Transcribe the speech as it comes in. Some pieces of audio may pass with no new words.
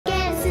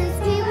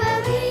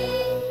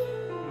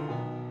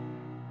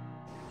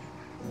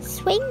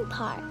swing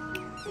park.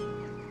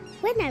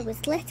 When I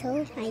was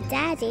little, my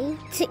daddy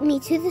took me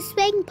to the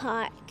swing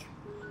park.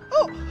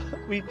 Oh,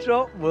 we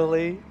dropped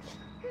Wooly.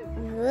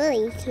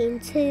 Wooly came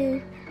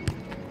too.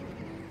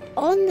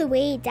 On the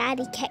way,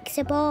 Daddy kicked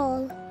a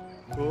ball.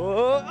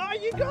 Oh,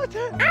 you got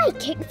it! I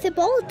kicked the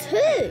ball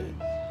too.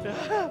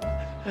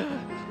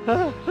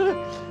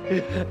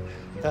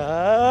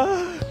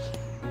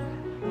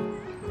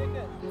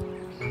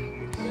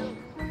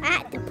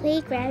 At the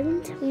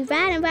playground, we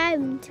ran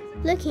around,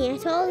 looking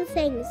at all the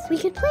things we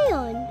could play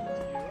on.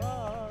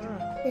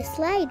 The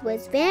slide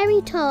was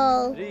very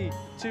tall. 3,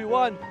 2,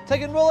 1,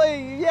 taking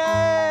Wooly!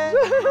 Yay!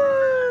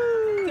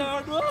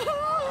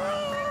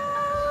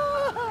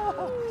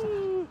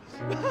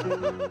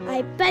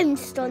 I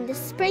bounced on the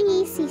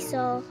springy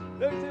seesaw.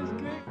 This is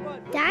great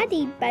fun.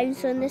 Daddy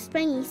bounced on the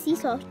springy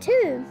seesaw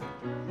too.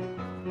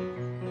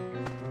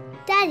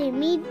 Daddy and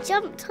me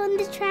jumped on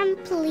the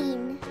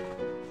trampoline.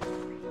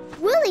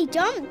 Willie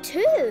jumped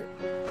too.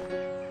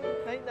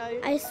 Night,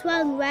 night. I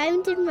swung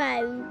round and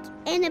round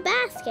in a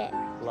basket.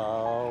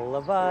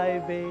 Lullaby,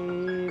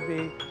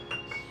 baby.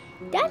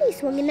 Daddy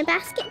swung in the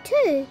basket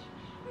too.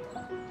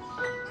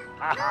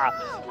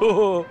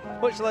 Oh,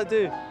 what shall I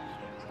do?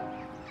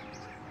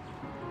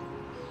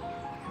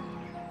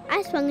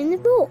 I swung in the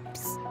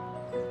ropes.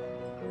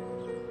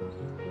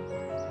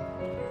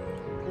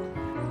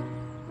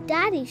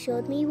 Daddy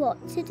showed me what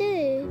to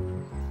do.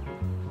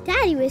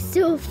 Daddy was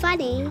so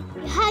funny.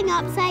 He hung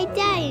upside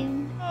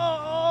down.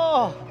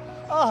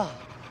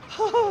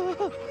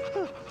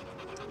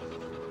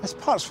 This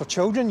part's for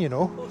children, you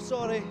know. Oh,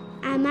 sorry.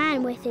 A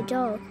man with a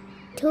dog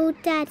told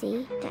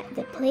Daddy that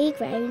the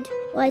playground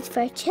was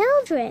for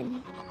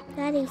children.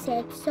 Daddy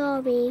said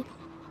sorry.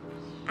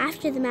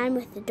 After the man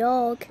with the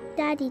dog,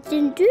 Daddy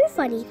didn't do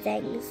funny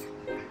things.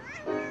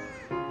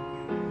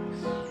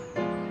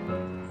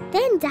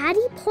 Then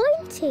Daddy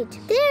pointed.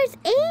 There's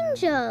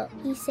Angel,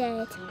 he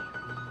said.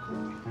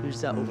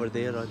 Who's that over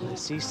there on the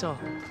seesaw?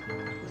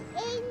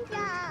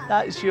 Angel!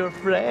 That's your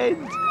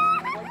friend.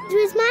 It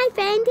was my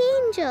friend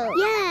Angel.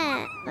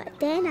 Yeah, but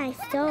then I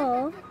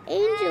saw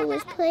Angel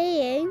was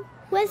playing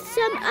with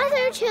some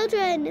other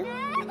children.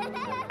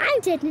 I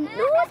didn't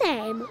know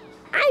them.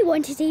 I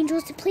wanted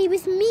Angel to play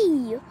with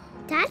me.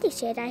 Daddy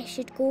said I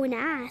should go and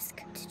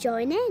ask to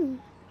join in.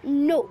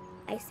 No,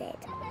 I said.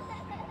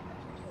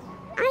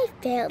 I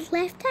felt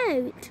left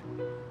out.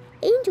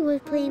 Angel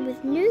was playing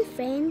with new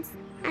friends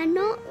and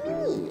not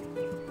me.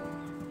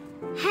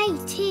 Hey,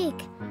 Tig,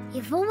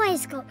 you've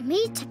always got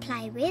me to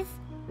play with.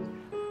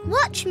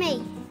 Watch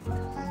me.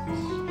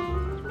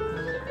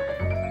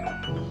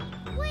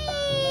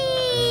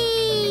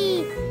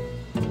 Whee!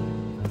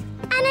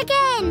 And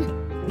again.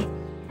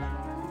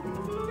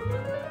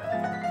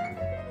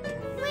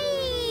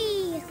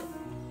 Whee!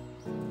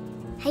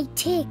 Hey,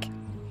 Tig,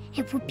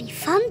 it would be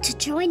fun to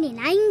join in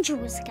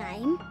Angel's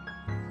game.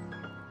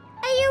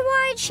 Are you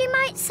worried she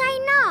might say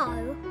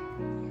no?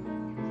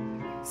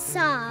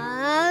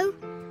 So,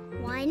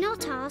 why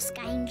not ask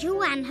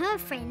Angel and her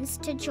friends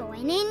to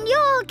join in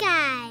your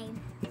game?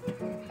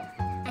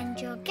 And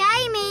your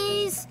game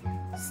is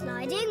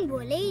sliding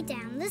Wooly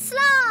down the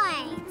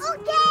slide.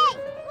 Okay!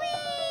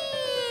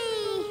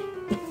 Whee!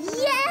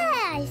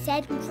 Yeah, I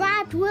said,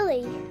 grabbed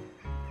Wooly.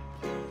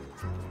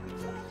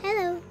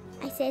 Hello,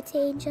 I said to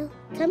Angel.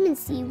 Come and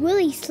see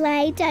Wooly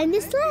slide down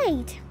the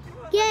slide.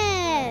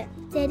 Yeah,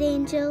 said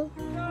Angel.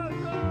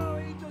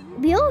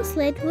 We all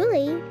slid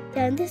Wooly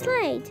down the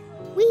slide.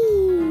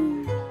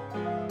 Whee!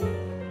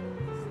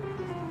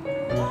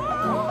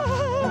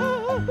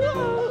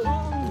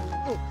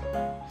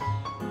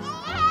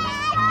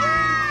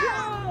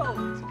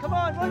 Come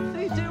on, 1,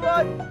 3, 2,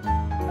 1.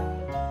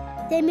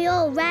 Then we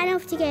all ran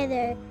off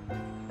together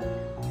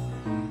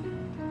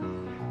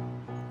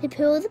to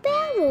pull the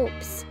bell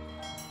ropes.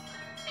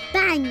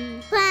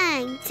 Bang,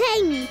 bang,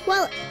 ting,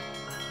 well...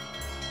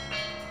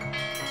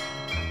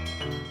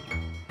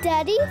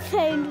 Daddy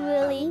found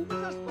Wooly.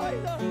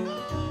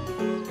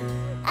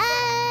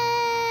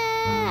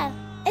 Ah!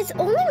 It's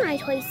only my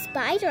toy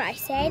spider, I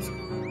said.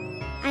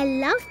 I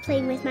love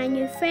playing with my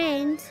new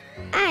friends.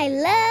 I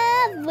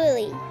love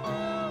Wooly.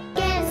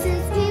 Guess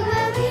it's me,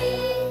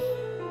 Wooly.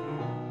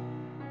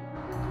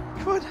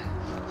 Come on,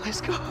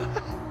 let's go.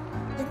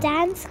 The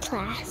dance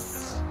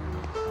class.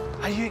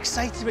 Are you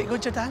excited about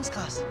going to your dance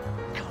class?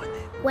 Come on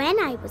then. When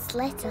I was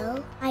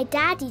little, my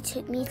daddy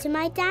took me to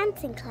my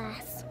dancing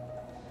class.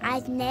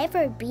 I'd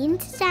never been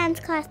to dance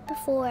class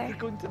before. You're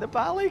going to the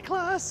ballet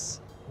class.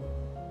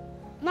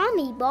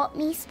 Mummy bought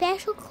me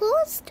special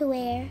clothes to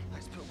wear.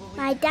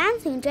 My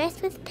dancing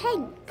dress was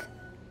pink.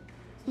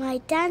 My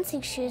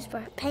dancing shoes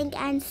were pink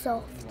and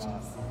soft.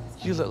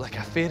 You look like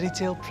a fairy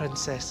tale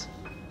princess.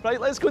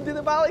 Right, let's go to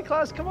the ballet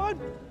class, come on.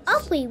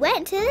 Off we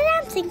went to the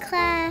dancing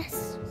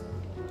class.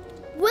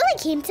 Willie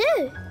came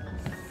too.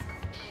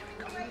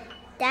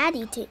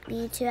 Daddy took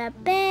me to a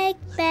big,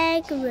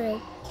 big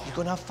room. You're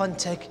going to have fun,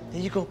 Tig.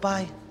 There you go,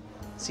 bye.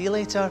 See you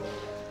later.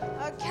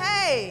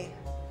 Okay.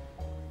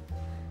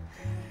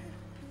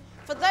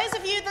 For those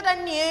of you that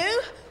are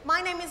new,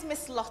 my name is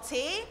Miss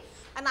Lottie.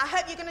 And I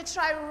hope you're going to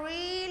try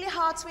really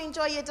hard to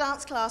enjoy your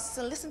dance classes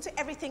and listen to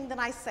everything that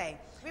I say.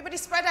 Everybody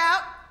spread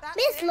out. That's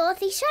Miss it.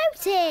 Lottie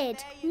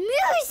shouted,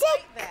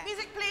 music! Right there.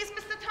 Music, please,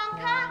 Mr.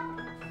 Tonka.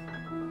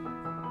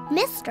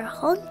 Mr.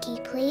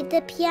 Honky played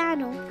the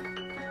piano.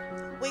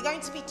 We're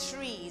going to be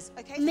trees,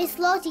 okay? Miss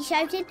Lottie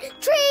shouted,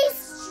 trees!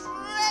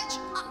 Stretch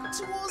up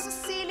towards the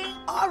ceiling.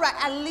 All right,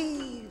 and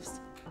leaves.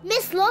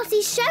 Miss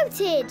Lottie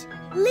shouted,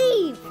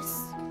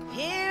 leaves!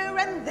 Here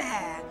and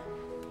there.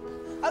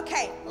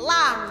 Okay,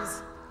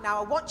 lambs.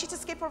 Now I want you to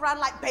skip around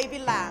like baby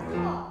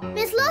lamb.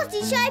 Miss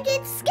Lottie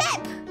shouted,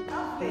 skip!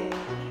 Lovely.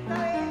 Keep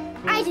going.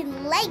 I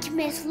didn't like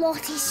Miss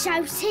Lottie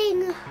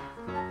shouting.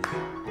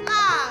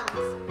 Lambs.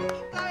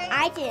 Keep going.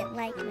 I didn't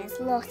like Miss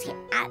Lottie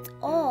at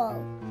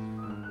all.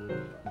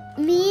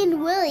 Me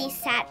and Willie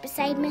sat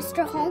beside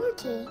Mr.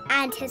 Honky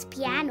and his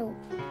piano.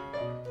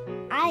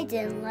 I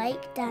didn't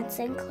like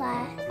dancing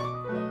class.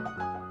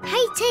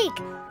 Hey, Tig,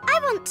 I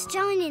want to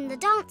join in the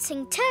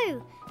dancing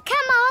too.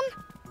 Come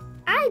on.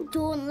 I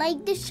don't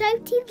like the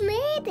shouting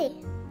lady.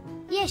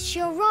 Yes,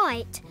 you're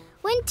right.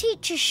 When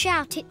teachers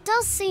shout, it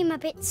does seem a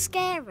bit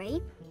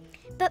scary.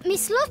 But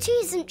Miss Lottie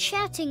isn't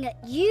shouting at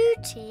you,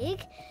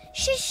 Tig.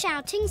 She's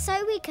shouting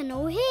so we can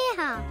all hear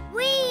her.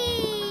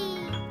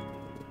 Whee!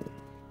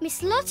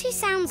 Miss Lottie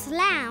sounds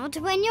loud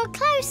when you're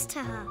close to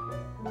her.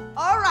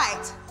 All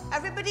right,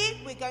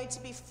 everybody, we're going to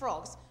be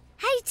frogs.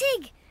 Hey,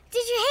 Tig,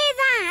 did you hear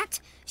that?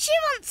 She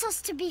wants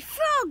us to be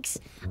frogs.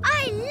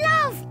 I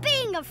love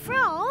being a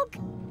frog.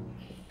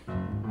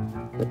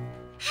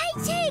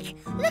 Hey, Tig,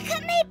 look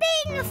at me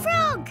being a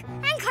frog.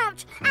 And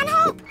crouch, and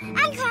hop,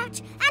 and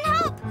crouch, and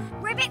hop.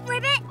 Ribbit,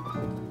 ribbit.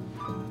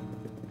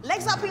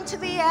 Legs up into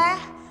the air.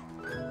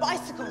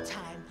 Bicycle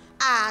time.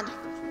 And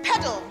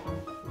pedal.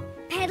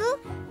 Pedal,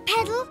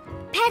 pedal,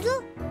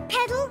 pedal,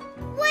 pedal,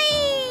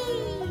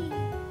 whee!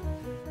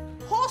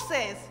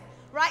 Horses.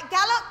 Right,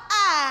 gallop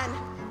and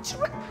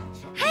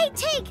Hey,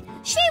 Tig,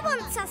 she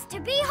wants us to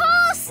be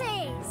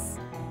horses.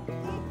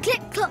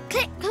 Clip, clop,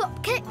 clip,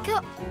 clop, clip,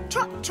 clop.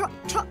 Trot, trot,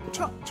 trot,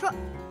 trot, trot.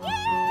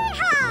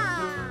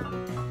 Yee-haw!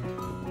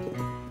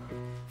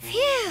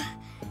 Phew,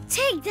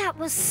 Tig, that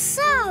was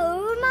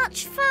so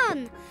much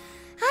fun.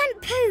 I'm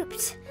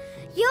pooped.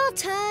 Your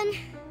turn.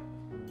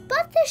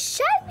 But the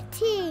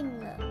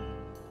shouting.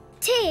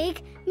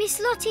 Tig, Miss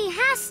Lottie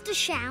has to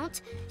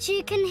shout so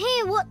you can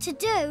hear what to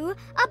do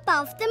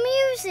above the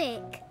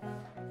music.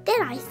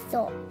 Then I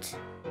thought,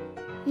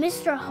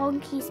 Mr.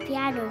 Honky's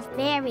piano is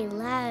very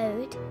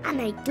loud,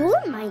 and I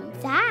don't mind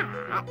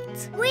that.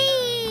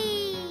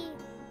 Whee!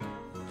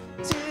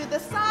 to the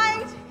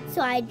side.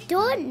 So I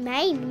don't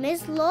mind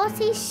Miss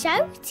Lottie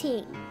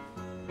shouting.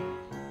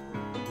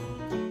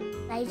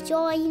 I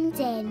joined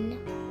in.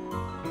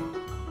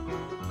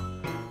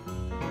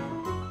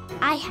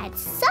 I had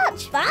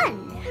such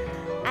fun.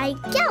 I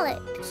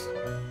galloped.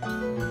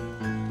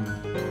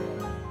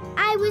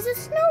 I was a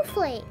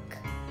snowflake.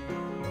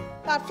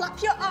 Now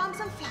flap your arms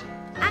and flap.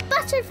 A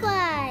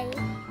butterfly.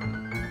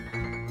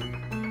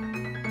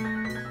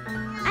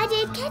 I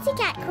did kitty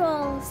cat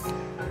crawls.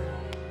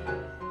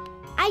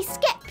 I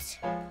skipped.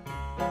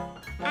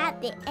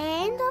 At the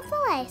end of the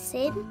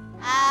lesson,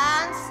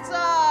 And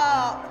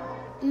stop.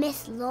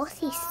 Miss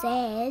Lottie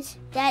said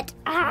that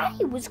I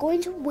was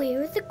going to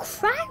wear the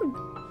crown.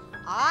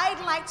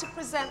 I'd like to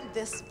present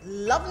this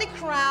lovely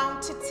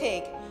crown to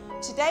Tig.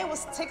 Today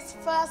was Tig's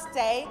first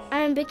day.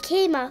 And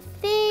became a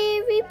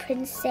fairy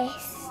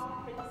princess.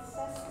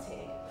 Princess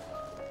Tig.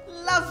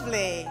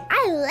 Lovely.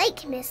 I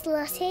like Miss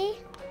Lottie.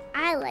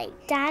 I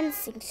like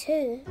dancing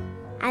too.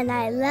 And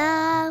I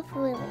love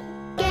Willie.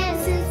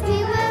 Guess it's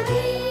me,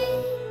 Willie.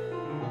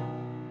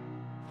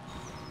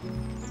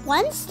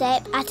 One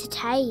step at a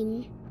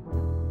time.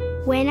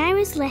 When I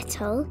was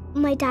little,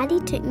 my daddy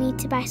took me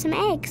to buy some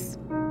eggs.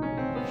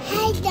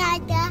 Hi,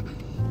 Dada.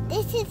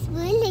 This is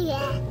Willie.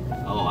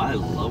 Oh, I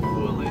love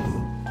Willie.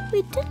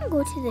 We didn't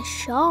go to the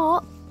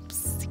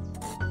shops.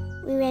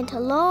 We went a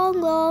long,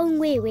 long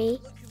way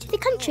to the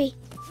country.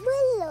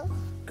 Willow.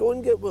 Go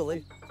and get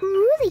Willie.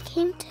 Willie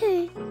came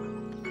too.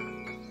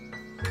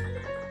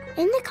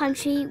 In the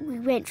country, we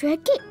went through a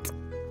gate.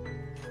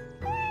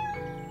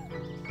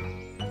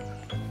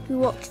 We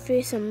walked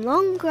through some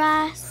long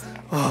grass.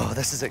 Oh,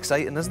 this is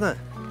exciting, isn't it?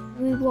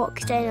 We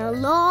walked down a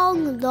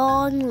long,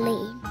 long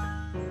lane.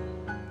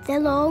 The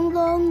long,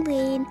 long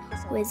lane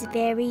was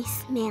very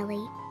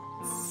smelly.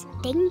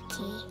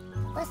 Stinky.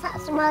 What's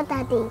that smell,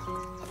 Daddy?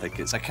 I think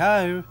it's a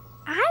cow.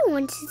 I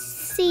wanted to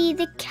see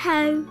the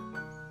cow.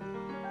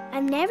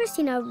 I've never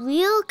seen a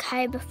real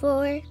cow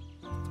before.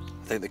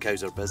 I think the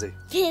cows are busy.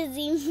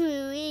 Busy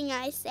mooing,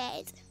 I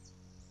said.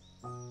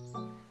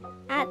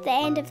 At the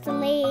end of the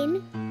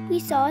lane, we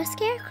saw a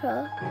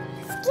scarecrow.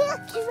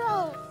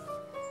 Scarecrow!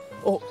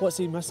 Oh, what's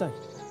he missing?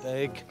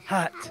 Big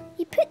hat.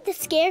 He put the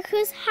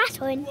scarecrow's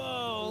hat on.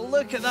 Whoa,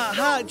 look at that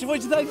hat.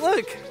 What do you think?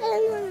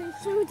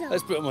 Look.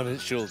 Let's put him on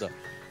his shoulder.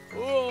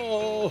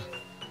 Whoa.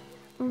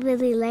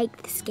 Really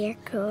liked the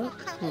scarecrow.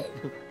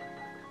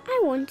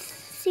 I want to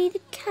see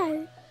the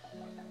cow.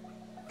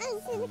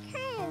 see the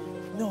cow?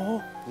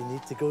 No, we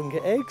need to go and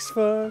get eggs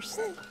first.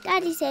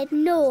 Daddy said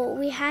no,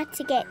 we had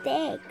to get the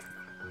eggs.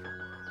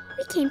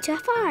 We came to a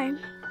farm.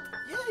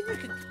 Yeah, you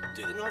can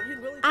do the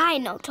knocking, Willie. I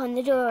knocked on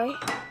the door.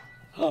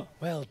 Oh,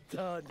 well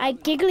done. A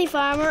giggly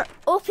farmer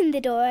opened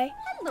the door.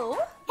 Hello.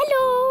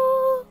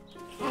 Hello.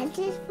 I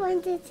just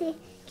wanted to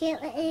get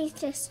the eggs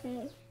just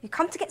now. You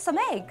come to get some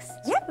eggs?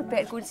 Yeah, we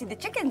better go and see the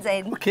chickens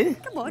then. Okay.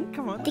 Come on.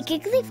 Come on. The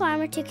giggly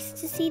farmer took us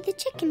to see the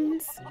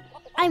chickens.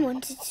 I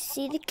wanted to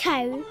see the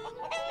cow.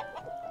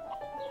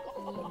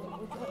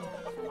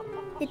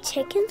 The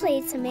chickens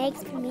laid some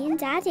eggs for me and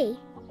Daddy.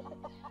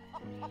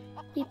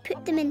 We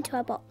put them into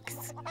a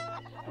box.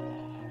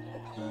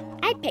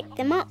 I picked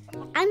them up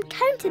and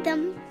counted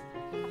them.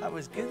 That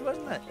was good,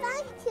 wasn't it?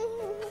 Thank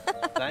you.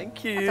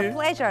 Thank It's a you.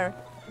 pleasure.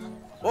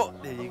 Oh,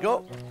 there you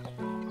go.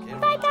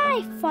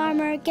 Bye-bye,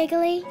 Farmer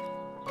Giggly.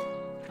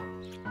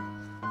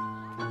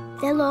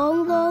 The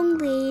long, long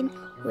lane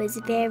was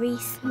very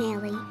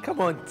smelly. Come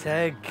on,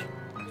 Tig.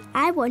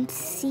 I wanted to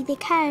see the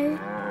cow.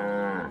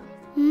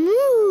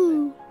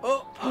 Moo!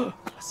 Oh,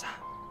 what's that?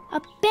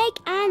 A big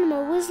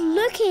animal was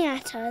looking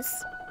at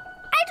us.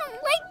 I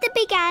don't like the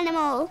big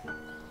animal.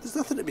 There's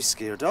nothing to be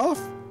scared of.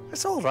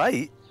 It's all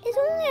right. It's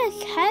only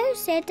a cow,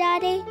 said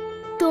Daddy.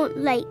 Don't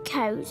like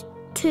cows.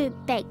 Too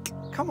big.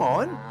 Come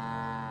on.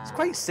 It's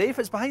quite safe.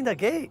 It's behind a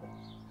gate.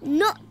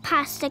 Not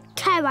past the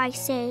cow, I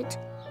said.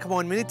 Come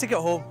on, we need to get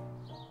home.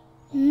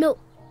 No,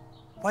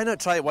 Why not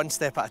try it one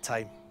step at a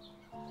time?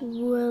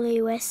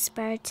 Willie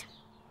whispered.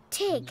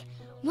 Tig,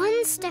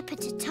 one step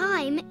at a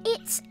time.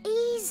 It's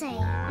easy.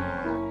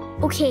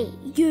 Okay,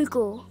 you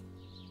go.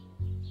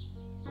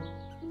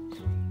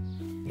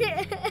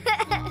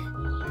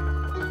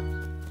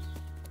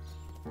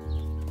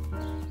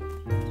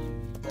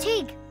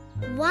 Tig,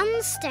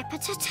 one step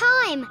at a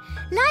time,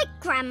 like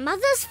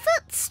Grandmother's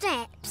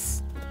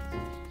footsteps.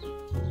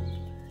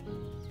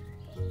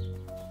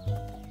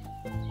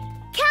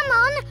 Come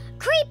on,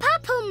 creep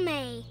up on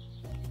me.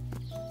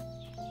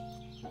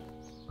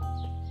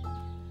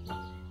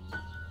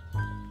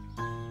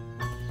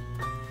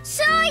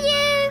 Saw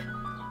you!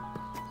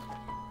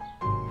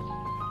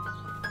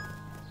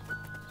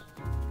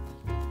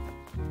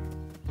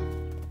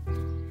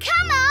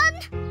 Come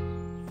on!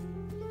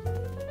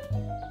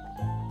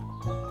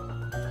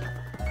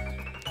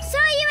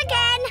 Saw you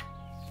again!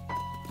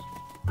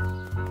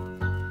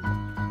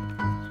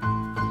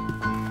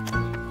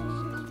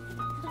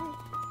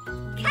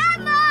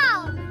 Come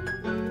on!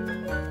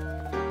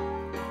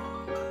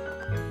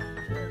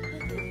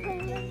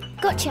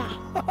 Gotcha!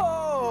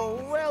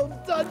 Oh, well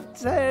done,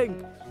 Tig.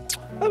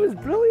 That was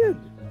brilliant.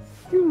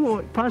 You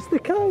walked past the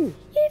cow.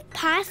 You've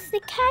passed the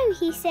cow,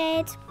 he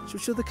said. Should we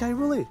show the cow,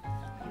 Willie?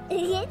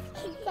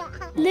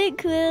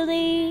 Look,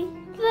 Willie.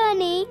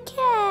 Funny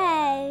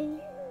cow.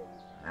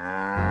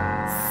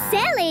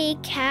 Silly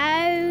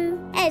cow.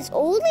 It's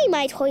only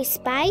my toy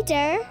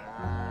spider.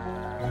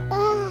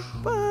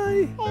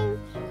 Bye.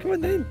 Come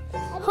on then.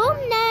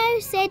 Home now,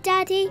 said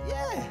Daddy.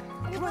 Yeah,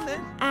 come on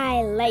then.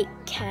 I like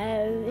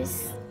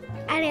cows.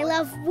 And I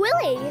love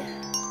Willie.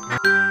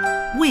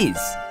 Wizz,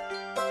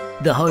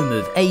 the home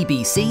of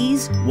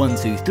ABCs,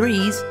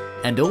 1-2-3s,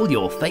 and all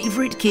your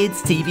favourite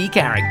kids' TV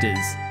characters.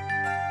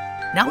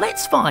 Now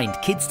let's find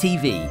Kids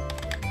TV.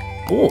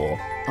 Or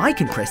I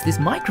can press this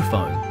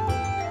microphone.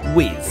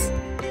 Wizz.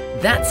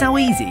 That's how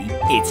easy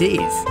it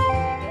is.